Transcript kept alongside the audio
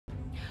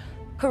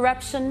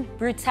corruption,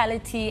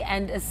 brutality,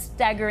 and a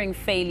staggering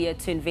failure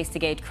to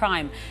investigate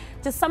crime.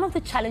 Just some of the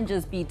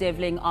challenges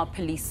bedevilling our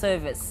police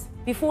service.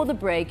 Before the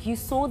break, you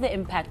saw the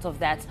impact of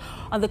that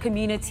on the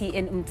community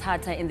in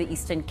Umtata in the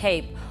Eastern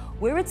Cape,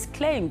 where it's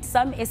claimed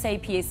some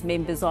SAPS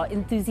members are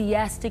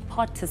enthusiastic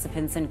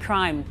participants in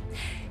crime.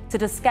 To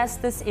discuss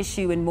this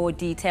issue in more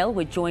detail,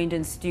 we're joined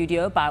in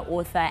studio by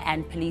author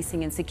and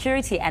policing and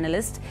security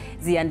analyst,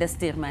 Ziyanda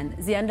Stuurman.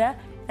 Ziyanda,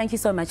 thank you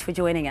so much for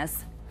joining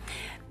us.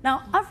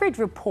 Now, I've read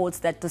reports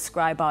that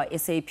describe our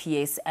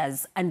SAPS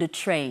as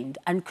undertrained,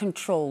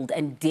 uncontrolled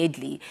and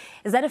deadly.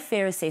 Is that a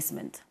fair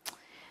assessment?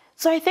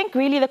 So I think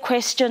really the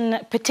question,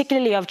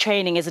 particularly of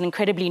training, is an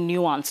incredibly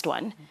nuanced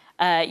one.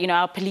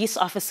 Our police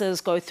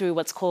officers go through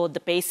what's called the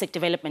Basic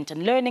Development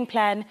and Learning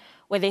Plan,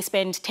 where they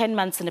spend 10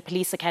 months in a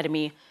police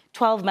academy,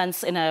 12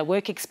 months in a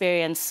workplace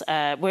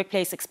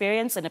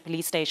experience in a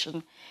police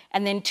station,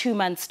 and then 2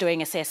 months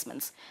doing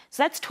assessments.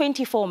 So that's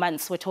 24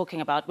 months we're talking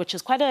about, which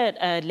is quite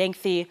a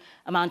lengthy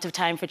amount of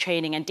time for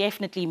training and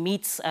definitely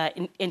meets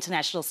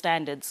international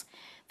standards.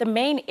 The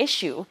main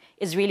issue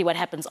is really what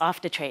happens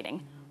after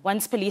training.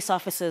 Once police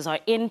officers are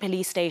in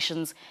police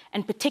stations,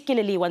 and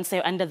particularly once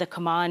they're under the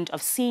command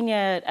of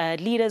senior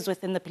leaders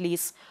within the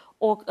police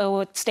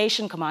or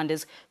station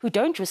commanders who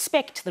don't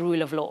respect the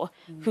rule of law,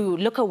 who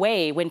look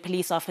away when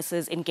police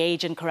officers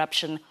engage in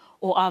corruption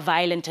or are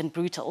violent and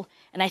brutal.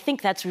 And I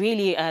think that's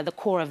really the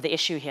core of the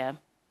issue here.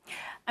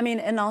 I mean,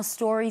 in our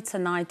story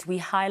tonight, we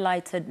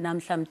highlighted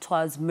Namhla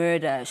Mthwa's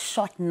murder,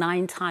 shot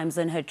 9 times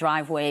in her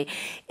driveway,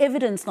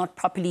 evidence not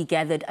properly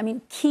gathered,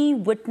 key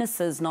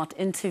witnesses not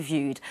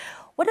interviewed.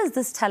 What does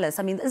this tell us?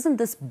 Isn't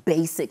this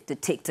basic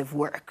detective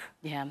work?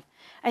 Yeah.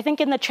 I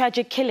think in the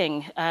tragic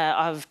killing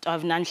of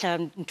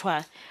Namhla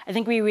Mthwa, I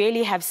think we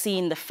really have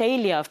seen the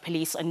failure of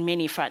police on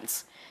many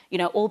fronts.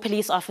 All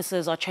police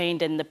officers are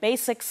trained in the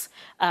basics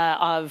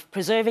of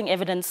preserving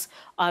evidence,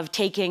 of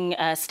taking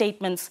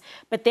statements,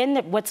 but then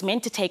what's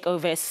meant to take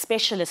over is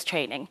specialist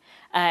training.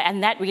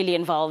 And that really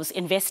involves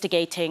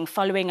investigating,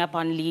 following up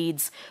on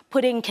leads,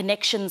 putting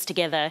connections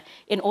together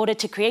in order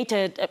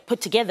to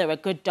put together a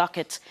good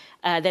docket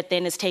that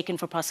then is taken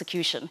for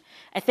prosecution.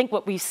 I think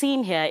what we've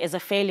seen here is a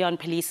failure on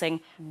policing,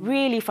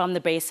 really from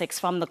the basics,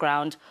 from the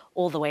ground,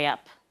 all the way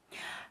up.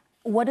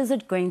 What is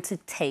it going to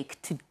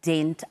take to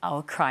dent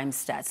our crime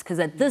stats? Because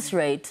at this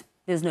rate,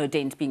 there's no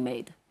dent being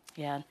made.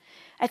 Yeah.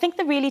 I think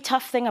the really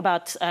tough thing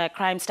about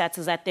crime stats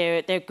is that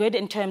they're good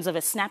in terms of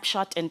a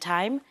snapshot in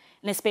time,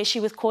 and especially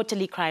with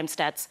quarterly crime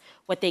stats,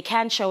 what they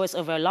can show us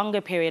over a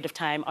longer period of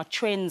time are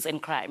trends in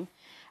crime.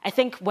 I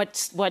think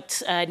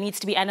what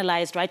needs to be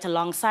analysed right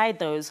alongside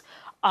those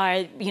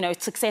are,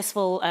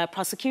 successful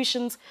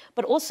prosecutions,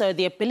 but also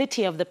the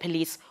ability of the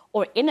police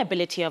or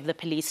inability of the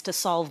police to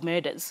solve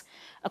murders.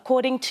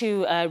 According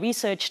to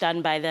research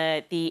done by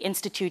the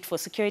Institute for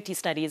Security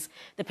Studies,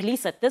 the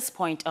police at this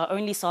point are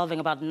only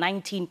solving about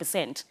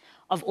 19%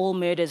 of all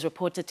murders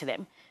reported to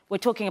them. We're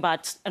talking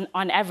about,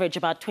 on average,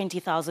 about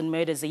 20,000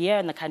 murders a year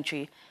in the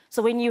country.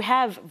 So when you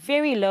have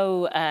very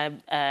low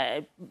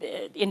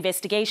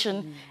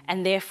investigation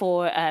and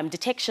therefore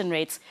detection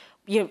rates,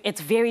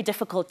 it's very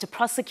difficult to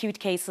prosecute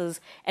cases,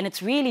 and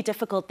it's really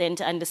difficult then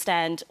to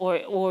understand,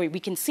 or we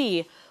can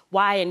see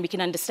why and we can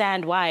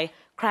understand why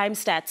crime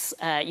stats,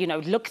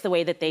 look the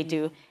way that they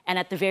do, and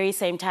at the very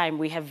same time,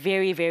 we have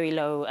very, very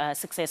low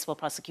successful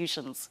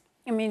prosecutions.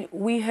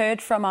 We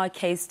heard from our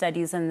case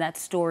studies in that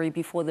story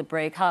before the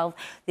break how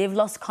they've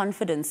lost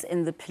confidence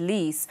in the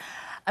police.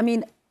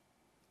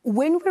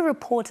 When we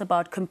report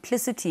about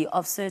complicity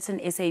of certain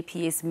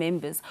SAPS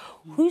members,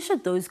 who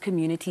should those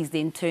communities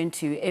then turn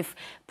to if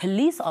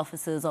police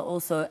officers are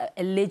also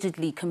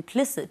allegedly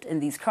complicit in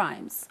these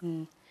crimes?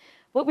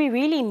 What we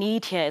really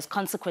need here is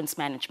consequence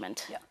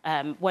management.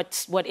 Yeah.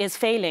 What is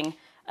failing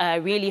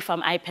really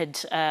from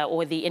IPID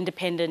or the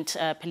Independent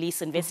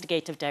Police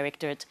Investigative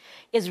Directorate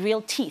is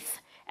real teeth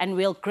and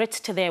real grit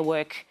to their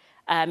work.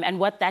 And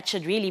what that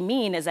should really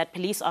mean is that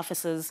police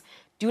officers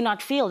do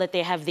not feel that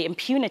they have the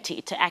impunity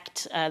to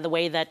act the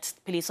way that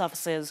police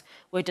officers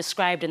were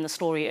described in the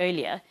story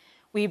earlier.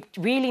 We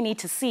really need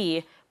to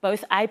see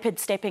both IPID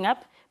stepping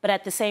up, but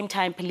at the same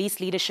time, police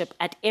leadership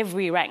at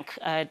every rank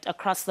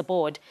across the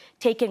board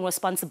taking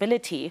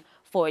responsibility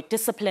for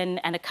discipline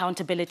and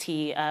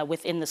accountability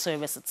within the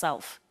service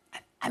itself.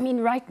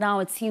 Right now,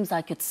 it seems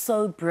like it's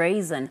so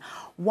brazen.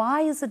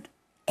 Why is it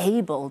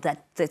able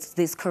that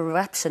there's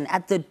corruption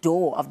at the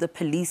door of the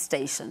police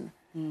station?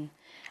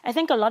 I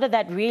think a lot of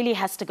that really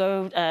has to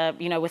go,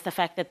 with the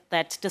fact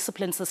that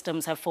discipline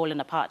systems have fallen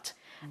apart.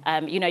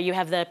 You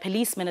have the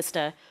police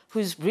minister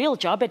whose real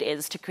job it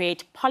is to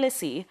create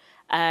policy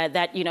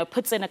that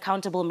puts in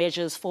accountable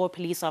measures for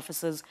police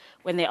officers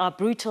when they are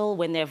brutal,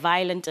 when they're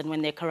violent, and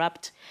when they're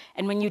corrupt.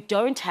 And when you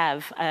don't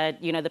have,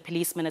 the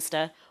police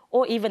minister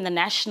or even the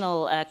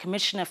National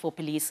Commissioner for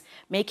Police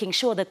making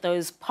sure that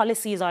those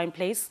policies are in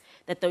place,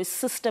 that those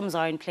systems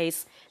are in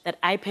place,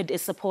 that IPID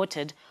is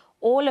supported,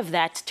 all of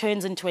that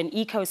turns into an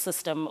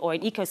ecosystem or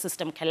an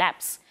ecosystem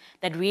collapse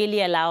that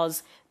really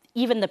allows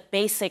even the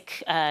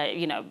basic,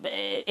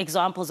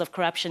 examples of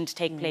corruption to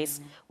take place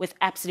with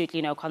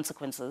absolutely no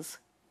consequences.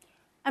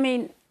 I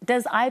mean,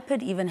 does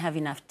IPID even have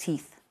enough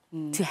teeth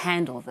to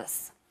handle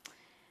this?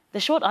 The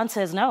short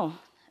answer is no.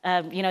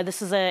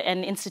 This is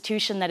an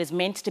institution that is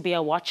meant to be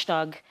a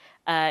watchdog,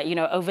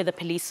 over the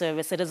police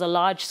service. It is a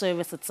large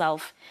service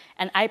itself,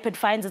 and IPID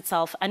finds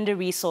itself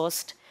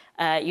under-resourced,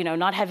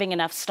 not having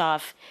enough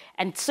staff,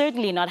 and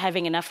certainly not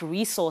having enough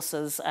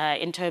resources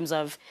in terms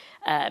of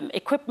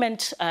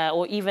equipment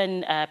or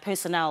even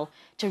personnel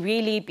to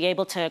really be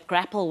able to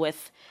grapple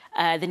with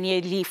the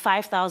nearly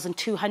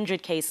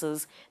 5,200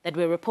 cases that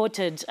were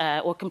reported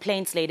or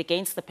complaints laid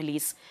against the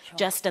police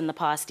just in the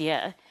past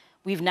year.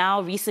 We've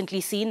now recently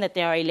seen that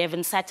there are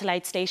 11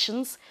 satellite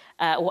stations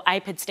or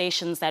IPID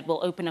stations that will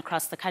open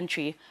across the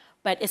country.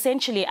 But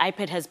essentially,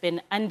 IPID has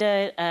been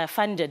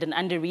underfunded and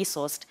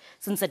under-resourced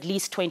since at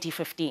least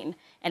 2015,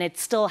 and it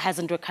still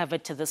hasn't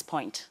recovered to this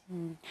point.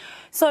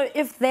 So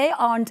if they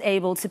aren't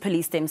able to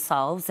police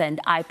themselves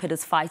and IPID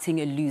is fighting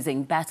a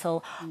losing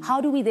battle, how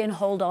do we then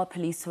hold our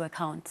police to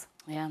account?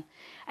 Yeah,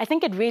 I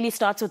think it really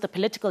starts with the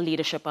political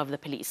leadership of the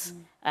police.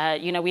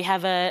 We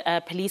have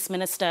a police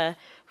minister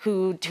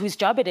whose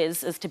job it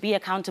is to be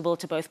accountable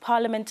to both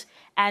Parliament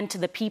and to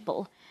the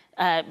people.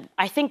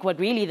 I think what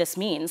really this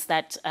means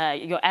that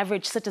your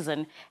average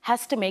citizen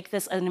has to make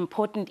this an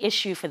important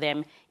issue for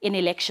them in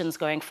elections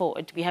going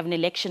forward. We have an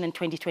election in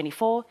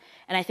 2024,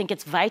 and I think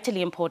it's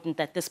vitally important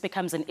that this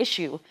becomes an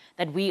issue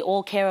that we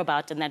all care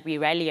about and that we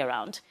rally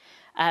around.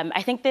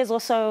 I think there's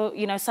also,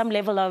 some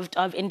level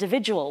of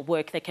individual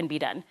work that can be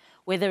done,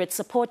 whether it's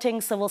supporting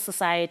civil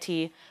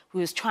society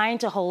who's trying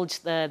to hold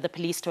the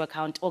police to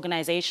account,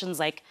 organizations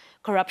like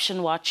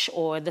Corruption Watch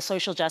or the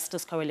Social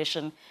Justice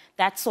Coalition.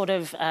 That sort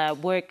of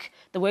work,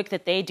 the work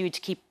that they do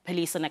to keep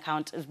police on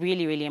account is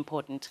really, really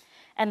important.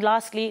 And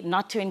lastly,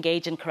 not to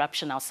engage in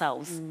corruption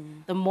ourselves.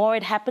 The more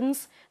it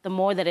happens, the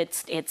more that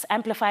it's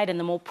amplified and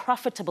the more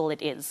profitable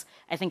it is.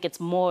 I think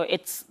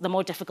the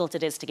more difficult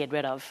it is to get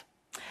rid of.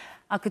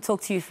 I could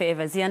talk to you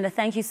forever. Ziyanda,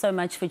 thank you so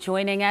much for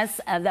joining us.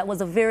 That was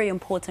a very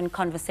important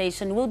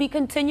conversation. We'll be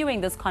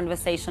continuing this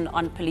conversation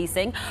on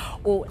policing,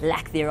 or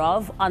lack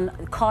thereof, on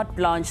Carte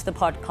Blanche, the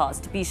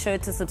podcast. Be sure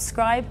to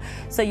subscribe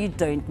so you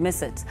don't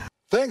miss it.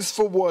 Thanks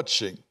for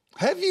watching.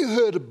 Have you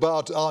heard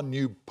about our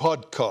new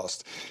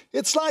podcast?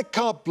 It's like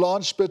Carte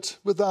Blanche, but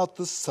without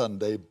the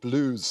Sunday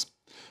blues.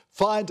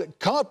 Find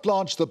Carte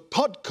Blanche, the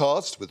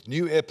podcast, with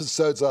new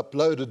episodes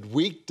uploaded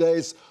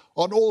weekdays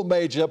on all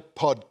major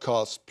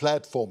podcast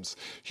platforms.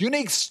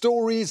 Unique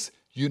stories,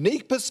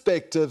 unique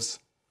perspectives,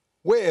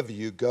 wherever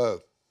you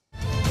go.